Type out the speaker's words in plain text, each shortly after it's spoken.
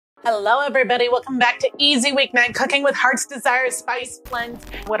Hello everybody, welcome back to Easy Weeknight Cooking with Heart's Desire Spice Blends.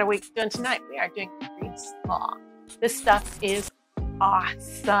 What are we doing tonight? We are doing Greek Slaw. This stuff is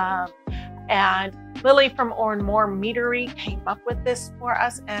awesome. And Lily from More Meadery came up with this for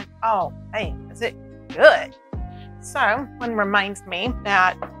us, and oh, hey, is it good? So, one reminds me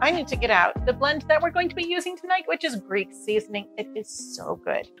that I need to get out the blend that we're going to be using tonight, which is Greek seasoning. It is so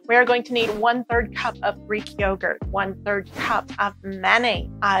good. We are going to need 1/3 cup of Greek yogurt, 1/3 cup of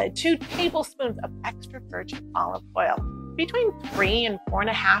mayonnaise, 2 tablespoons of extra virgin olive oil, between 3 and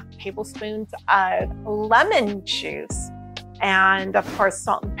 4.5 tablespoons of lemon juice, and of course,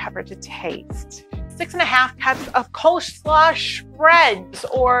 salt and pepper to taste. 6.5 cups of Coleslaw Shreds,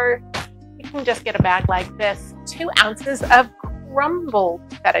 or you can just get a bag like this. 2 ounces of crumbled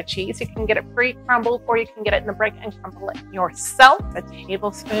feta cheese. You can get it pre-crumbled, or you can get it in the brick and crumble it yourself. A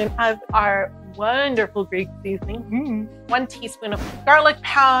tablespoon of our wonderful Greek seasoning. 1 teaspoon of garlic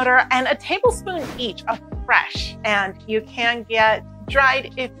powder, and a tablespoon each of fresh. And you can get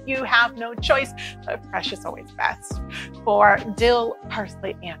dried if you have no choice, but fresh is always best. For dill,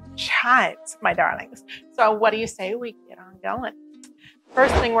 parsley, and chives, my darlings. So what do you say we get on going?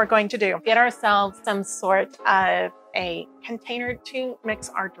 First thing we're going to do, get ourselves some sort of a container to mix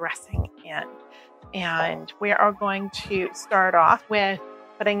our dressing in. And we are going to start off with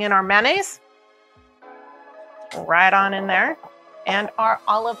putting in our mayonnaise, right on in there, and our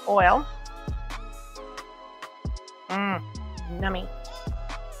olive oil. Yummy.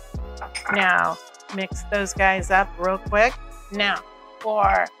 Now, mix those guys up real quick. Now,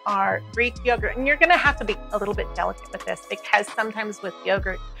 for our Greek yogurt, and you're gonna have to be a little bit delicate with this because sometimes with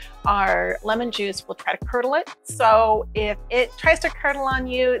yogurt, our lemon juice will try to curdle it. So if it tries to curdle on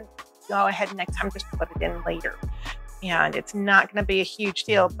you, go ahead next time, just put it in later. And it's not gonna be a huge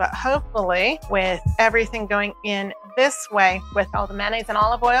deal, but hopefully with everything going in this way, with all the mayonnaise and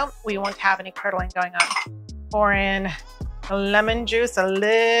olive oil, we won't have any curdling going on. Pour in the lemon juice a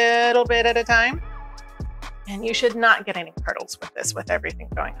little bit at a time. And you should not get any curdles with this, with everything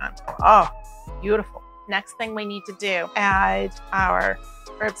going on. Oh, beautiful. Next thing we need to do, add our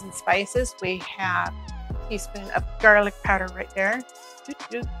herbs and spices. We have a teaspoon of garlic powder right there.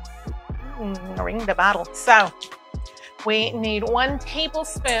 Ring the bottle. So we need 1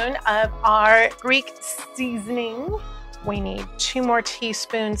 tablespoon of our Greek seasoning. We need 2 more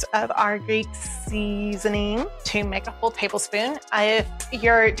teaspoons of our Greek seasoning to make a full tablespoon. If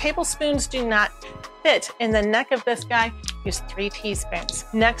your tablespoons do not fit in the neck of this guy, use 3 teaspoons.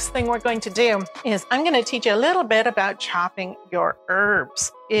 Next thing we're going to do is I'm going to teach you a little bit about chopping your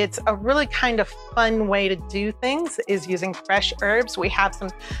herbs. It's a really kind of fun way to do things, is using fresh herbs. We have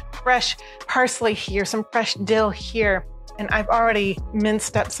some fresh parsley here, some fresh dill here, and I've already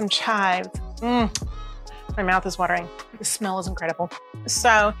minced up some chives. My mouth is watering. The smell is incredible.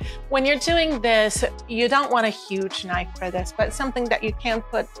 So when you're doing this, you don't want a huge knife for this, but something that you can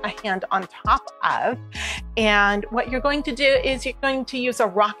put a hand on top of. And what you're going to do is you're going to use a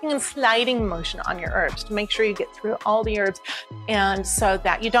rocking and sliding motion on your herbs to make sure you get through all the herbs, and so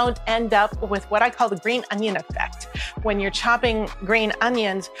that you don't end up with what I call the green onion effect. When you're chopping green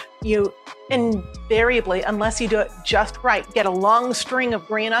onions, you invariably, unless you do it just right, get a long string of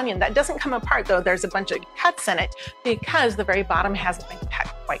green onion that doesn't come apart, though there's a bunch of cuts in it because the very bottom hasn't been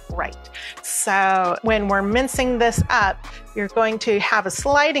cut quite right. So when we're mincing this up, you're going to have a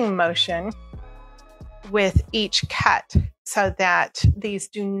sliding motion with each cut so that these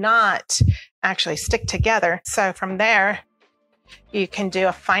do not actually stick together. So from there, you can do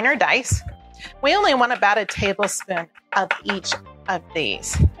a finer dice. We only want about a tablespoon of each of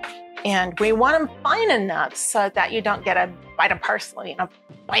these. And we want them fine enough so that you don't get a bite of parsley and a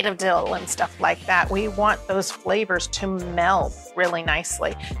bite of dill and stuff like that. We want those flavors to meld really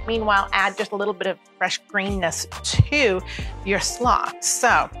nicely. Meanwhile, add just a little bit of fresh greenness to your slaw.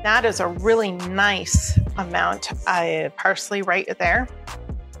 So that is a really nice amount of parsley right there.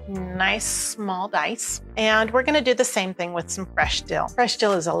 Nice small dice. And we're going to do the same thing with some fresh dill. Fresh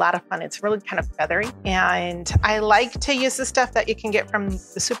dill is a lot of fun. It's really kind of feathery. And I like to use the stuff that you can get from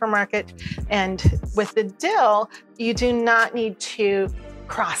the supermarket. And with the dill, you do not need to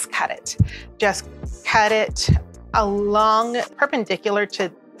cross cut it. Just cut it along perpendicular to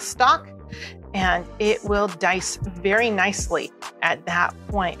the stalk, and it will dice very nicely at that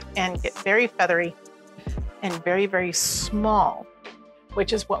point and get very feathery and very, very small,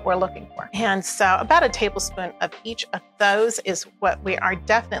 which is what we're looking for. And so about a tablespoon of each of those is what we are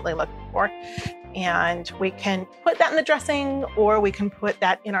definitely looking for. And we can put that in the dressing, or we can put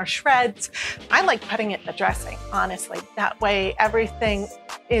that in our shreds. I like putting it in the dressing, honestly. That way everything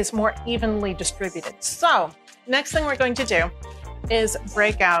is more evenly distributed. So next thing we're going to do is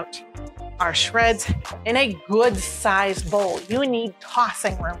break out our shreds in a good sized bowl. You need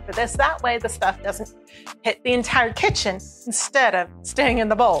tossing room for this. That way the stuff doesn't hit the entire kitchen instead of staying in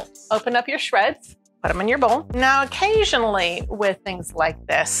the bowl. Open up your shreds, put them in your bowl. Now, occasionally with things like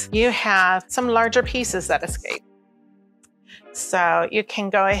this, you have some larger pieces that escape. So you can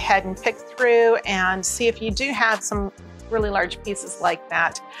go ahead and pick through and see if you do have some really large pieces like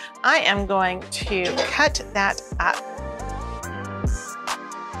that. I am going to cut that up.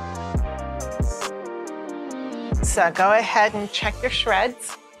 So go ahead and check your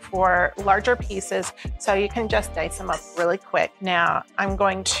shreds for larger pieces so you can just dice them up really quick. Now I'm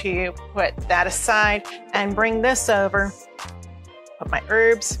going to put that aside and bring this over. Put my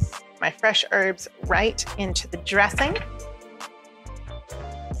herbs, my fresh herbs right into the dressing.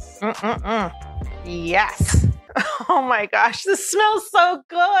 Yes. Oh my gosh, this smells so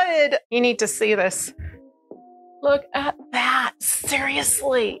good. You need to see this. Look at that,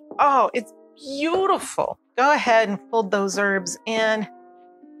 seriously. Oh, it's beautiful. Go ahead and fold those herbs in,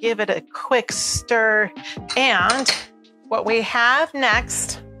 give it a quick stir. And what we have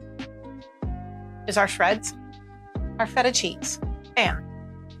next is our shreds, our feta cheese, and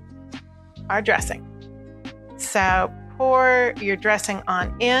our dressing. So pour your dressing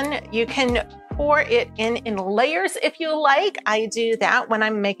on in. You can pour it in layers if you like. I do that when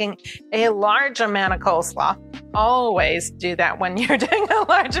I'm making a large amount of coleslaw. Always do that when you're doing a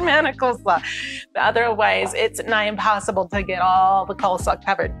large amount of coleslaw. But otherwise, it's nigh impossible to get all the coleslaw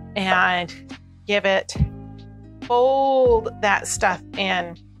covered. And give it, fold that stuff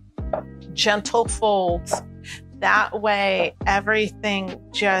in, gentle folds. That way, everything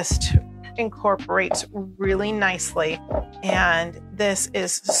just incorporates really nicely. And this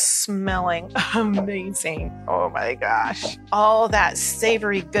is smelling amazing. Oh my gosh. All that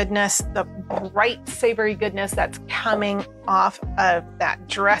savory goodness, the bright savory goodness that's coming off of that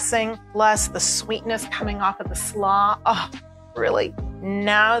dressing, plus the sweetness coming off of the slaw. Oh, really.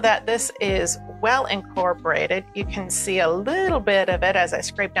 Now that this is well incorporated, you can see a little bit of it as I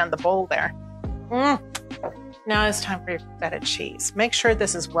scrape down the bowl there. Now it's time for your feta cheese. Make sure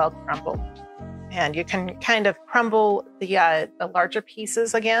this is well crumbled. And you can kind of crumble the larger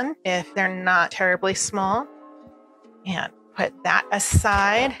pieces again if they're not terribly small. And put that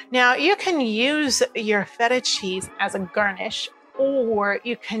aside. Now you can use your feta cheese as a garnish, or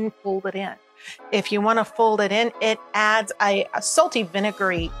you can fold it in. If you want to fold it in, it adds a salty,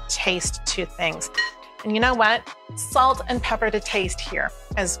 vinegary taste to things. And you know what? Salt and pepper to taste here,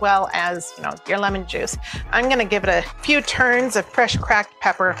 as well as, you know, your lemon juice. I'm going to give it a few turns of fresh cracked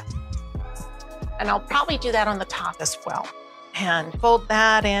pepper. And I'll probably do that on the top as well. And fold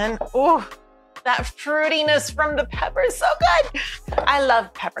that in. Oh, that fruitiness from the pepper is so good. I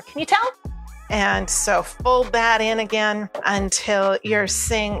love pepper. Can you tell? And so fold that in again until you're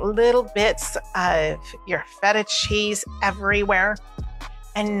seeing little bits of your feta cheese everywhere.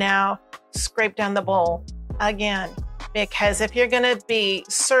 And now scrape down the bowl again, because if you're going to be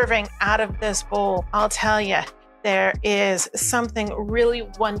serving out of this bowl, I'll tell you, there is something really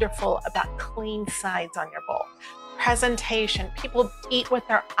wonderful about clean sides on your bowl. Presentation. People eat with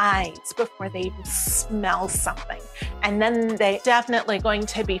their eyes before they even smell something. And then they definitely going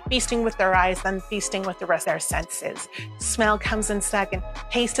to be feasting with their eyes, then feasting with the rest of their senses. Smell comes in second.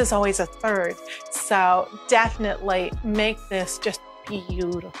 Taste is always a third. So definitely make this just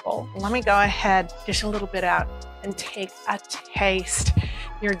beautiful. Let me go ahead, dish a little bit out and take a taste.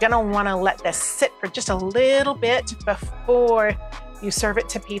 You're gonna wanna let this sit for just a little bit before you serve it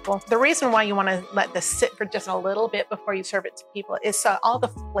to people. The reason why you wanna let this sit for just a little bit before you serve it to people is so all the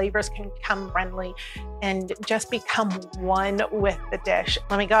flavors can come friendly and just become one with the dish.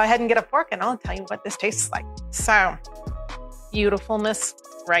 Let me go ahead and get a fork and I'll tell you what this tastes like. So, beautifulness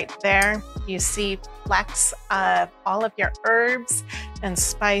right there. You see flecks of all of your herbs and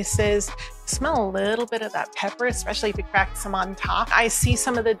spices. Smell a little bit of that pepper, especially if you crack some on top. I see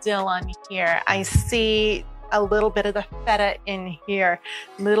some of the dill on here. I see a little bit of the feta in here,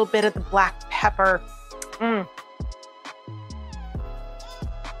 a little bit of the black pepper.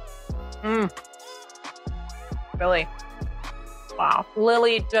 Really, wow.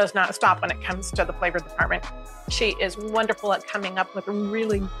 Lily does not stop when it comes to the flavor department. She is wonderful at coming up with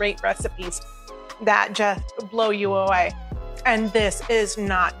really great recipes that just blow you away. And this is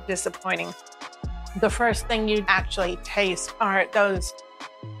not disappointing. The first thing you actually taste are those,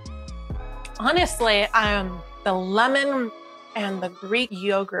 honestly, the lemon and the Greek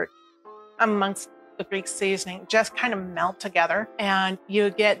yogurt amongst the Greek seasoning just kind of melt together and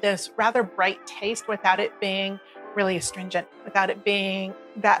you get this rather bright taste without it being really astringent without it being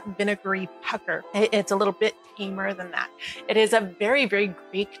that vinegary pucker. It's a little bit tamer than that. It is a very, very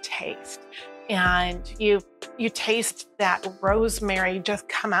Greek taste. And you taste that rosemary just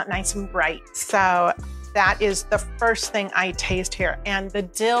come out nice and bright. So that is the first thing I taste here. And the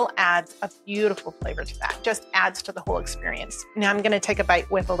dill adds a beautiful flavor to that. Just adds to the whole experience. Now I'm gonna take a bite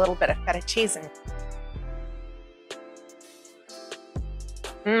with a little bit of feta cheese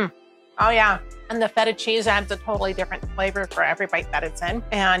in. Oh yeah. And the feta cheese adds a totally different flavor for every bite that it's in.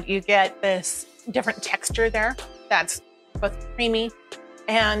 And you get this different texture there that's both creamy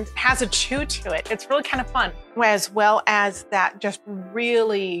and has a chew to it. It's really kind of fun, as well as that just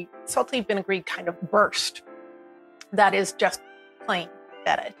really salty vinegary kind of burst that is just plain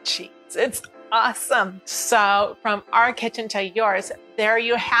feta cheese. It's awesome. So from our kitchen to yours, there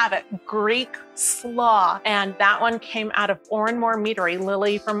you have it, Greek slaw. And that one came out of Oranmore Meadery.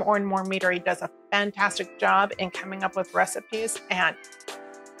 Lily from Oranmore Meadery does a fantastic job in coming up with recipes, and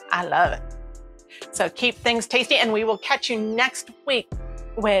I love it. So keep things tasty, and we will catch you next week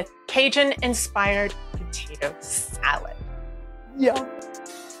with Cajun-inspired potato salad. Yum.